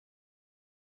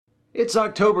It's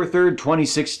October 3rd,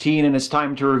 2016, and it's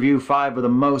time to review 5 of the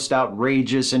most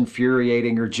outrageous,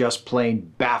 infuriating, or just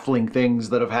plain baffling things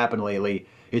that have happened lately.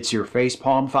 It's your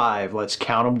Facepalm 5. Let's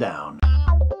count them down.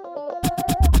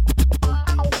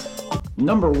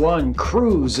 Number 1.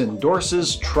 Cruz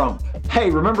endorses Trump. Hey,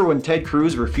 remember when Ted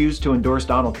Cruz refused to endorse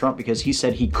Donald Trump because he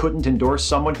said he couldn't endorse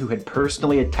someone who had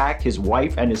personally attacked his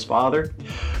wife and his father?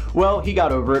 Well, he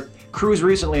got over it. Cruz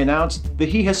recently announced that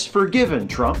he has forgiven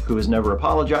Trump, who has never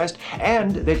apologized,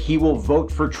 and that he will vote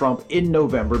for Trump in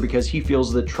November because he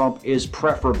feels that Trump is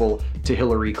preferable to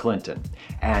Hillary Clinton.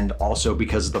 And also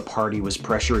because the party was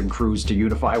pressuring Cruz to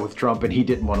unify with Trump and he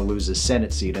didn't want to lose his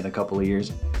Senate seat in a couple of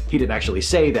years. He didn't actually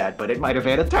say that, but it might have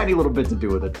had a tiny little bit to do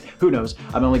with it. Who knows?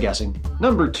 I'm only guessing.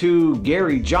 Number 2,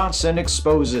 Gary Johnson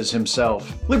exposes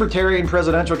himself. Libertarian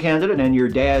presidential candidate and your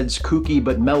dad's kooky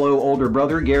but mellow older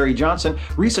brother, Gary Johnson,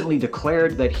 recently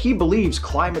declared that he believes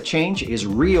climate change is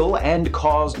real and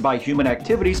caused by human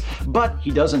activities, but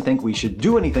he doesn't think we should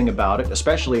do anything about it,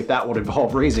 especially if that would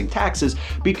involve raising taxes,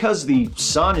 because the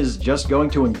sun is just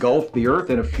going to engulf the earth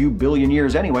in a few billion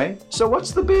years anyway, so what's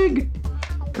the big?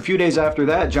 A few days after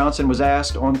that, Johnson was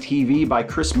asked on TV by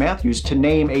Chris Matthews to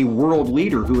name a world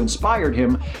leader who inspired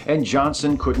him, and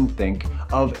Johnson couldn't think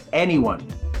of anyone.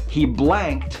 He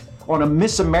blanked on a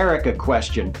Miss America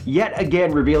question, yet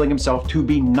again revealing himself to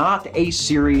be not a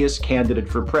serious candidate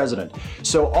for president.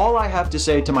 So all I have to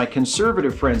say to my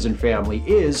conservative friends and family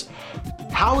is,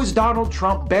 how is Donald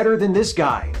Trump better than this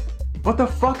guy? What the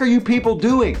fuck are you people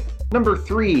doing? Number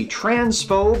 3,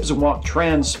 transphobes want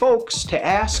trans folks to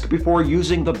ask before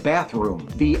using the bathroom.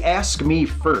 The Ask Me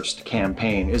First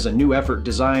campaign is a new effort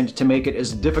designed to make it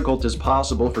as difficult as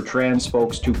possible for trans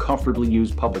folks to comfortably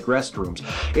use public restrooms.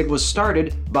 It was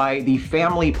started by the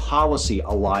Family Policy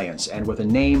Alliance, and with a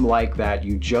name like that,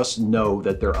 you just know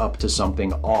that they're up to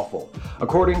something awful.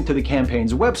 According to the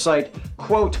campaign's website,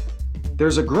 quote,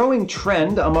 "There's a growing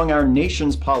trend among our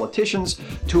nation's politicians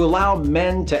to allow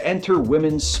men to enter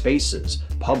women's spaces,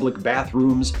 public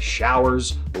bathrooms,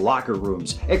 showers, locker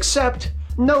rooms. Except,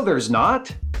 no there's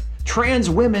not. Trans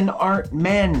women aren't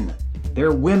men.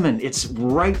 They're women. It's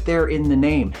right there in the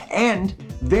name. And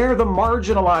they're the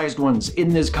marginalized ones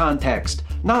in this context,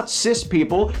 not cis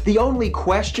people. The only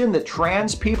question that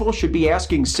trans people should be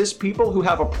asking cis people who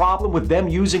have a problem with them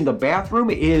using the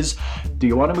bathroom is, do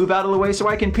you want to move out of the way so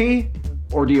I can pee?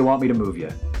 Or do you want me to move you?"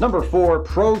 Number 4,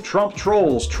 pro-Trump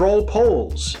trolls troll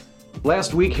polls.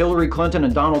 Last week, Hillary Clinton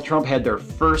and Donald Trump had their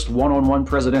first one-on-one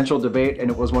presidential debate, and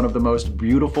it was one of the most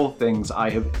beautiful things I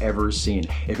have ever seen.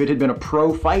 If it had been a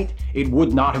pro fight, it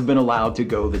would not have been allowed to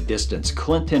go the distance.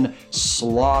 Clinton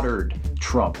slaughtered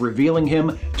Trump, revealing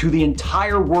him to the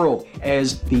entire world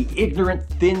as the ignorant,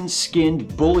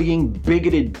 thin-skinned, bullying,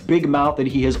 bigoted big mouth that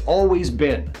he has always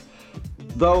been.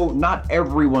 Though not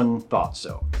everyone thought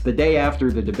so. The day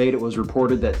after the debate, it was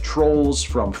reported that trolls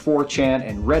from 4chan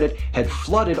and Reddit had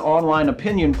flooded online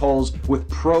opinion polls with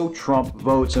pro-Trump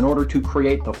votes in order to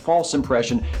create the false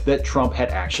impression that Trump had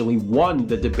actually won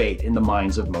the debate in the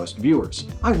minds of most viewers.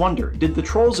 I wonder, did the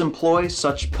trolls employ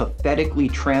such pathetically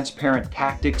transparent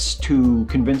tactics to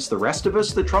convince the rest of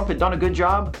us that Trump had done a good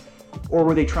job? Or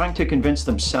were they trying to convince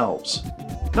themselves?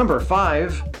 Number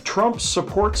 5, Trump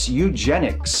supports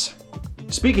eugenics.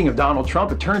 Speaking of Donald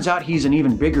Trump, it turns out he's an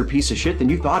even bigger piece of shit than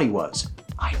you thought he was.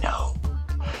 I know.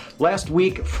 Last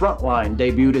week, Frontline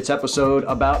debuted its episode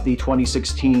about the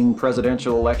 2016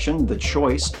 presidential election, The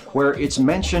Choice, where it's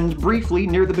mentioned briefly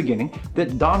near the beginning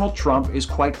that Donald Trump is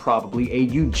quite probably a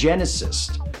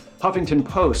eugenicist. Huffington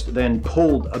Post then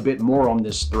pulled a bit more on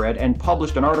this thread and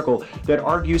published an article that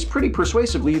argues pretty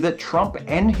persuasively that Trump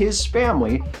and his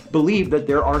family believe that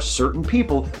there are certain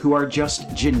people who are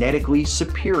just genetically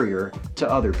superior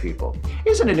to other people.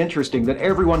 Isn't it interesting that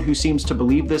everyone who seems to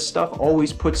believe this stuff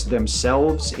always puts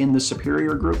themselves in the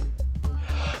superior group?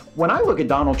 When I look at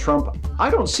Donald Trump,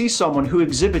 I don't see someone who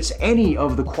exhibits any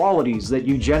of the qualities that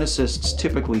eugenicists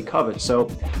typically covet, so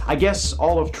I guess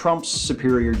all of Trump's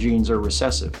superior genes are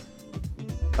recessive.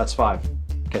 That's 5.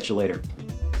 Catch you later.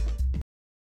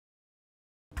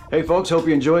 Hey folks, hope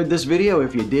you enjoyed this video.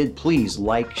 If you did, please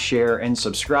like, share, and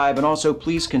subscribe. And also,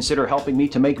 please consider helping me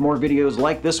to make more videos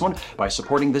like this one by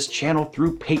supporting this channel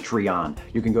through Patreon.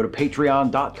 You can go to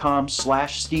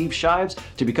patreon.com/Steve Shives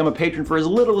to become a patron for as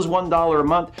little as $1 a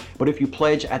month. But if you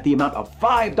pledge at the amount of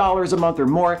 $5 a month or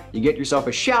more, you get yourself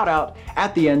a shout out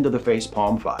at the end of the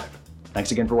Facepalm 5.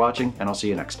 Thanks again for watching, and I'll see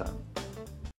you next time.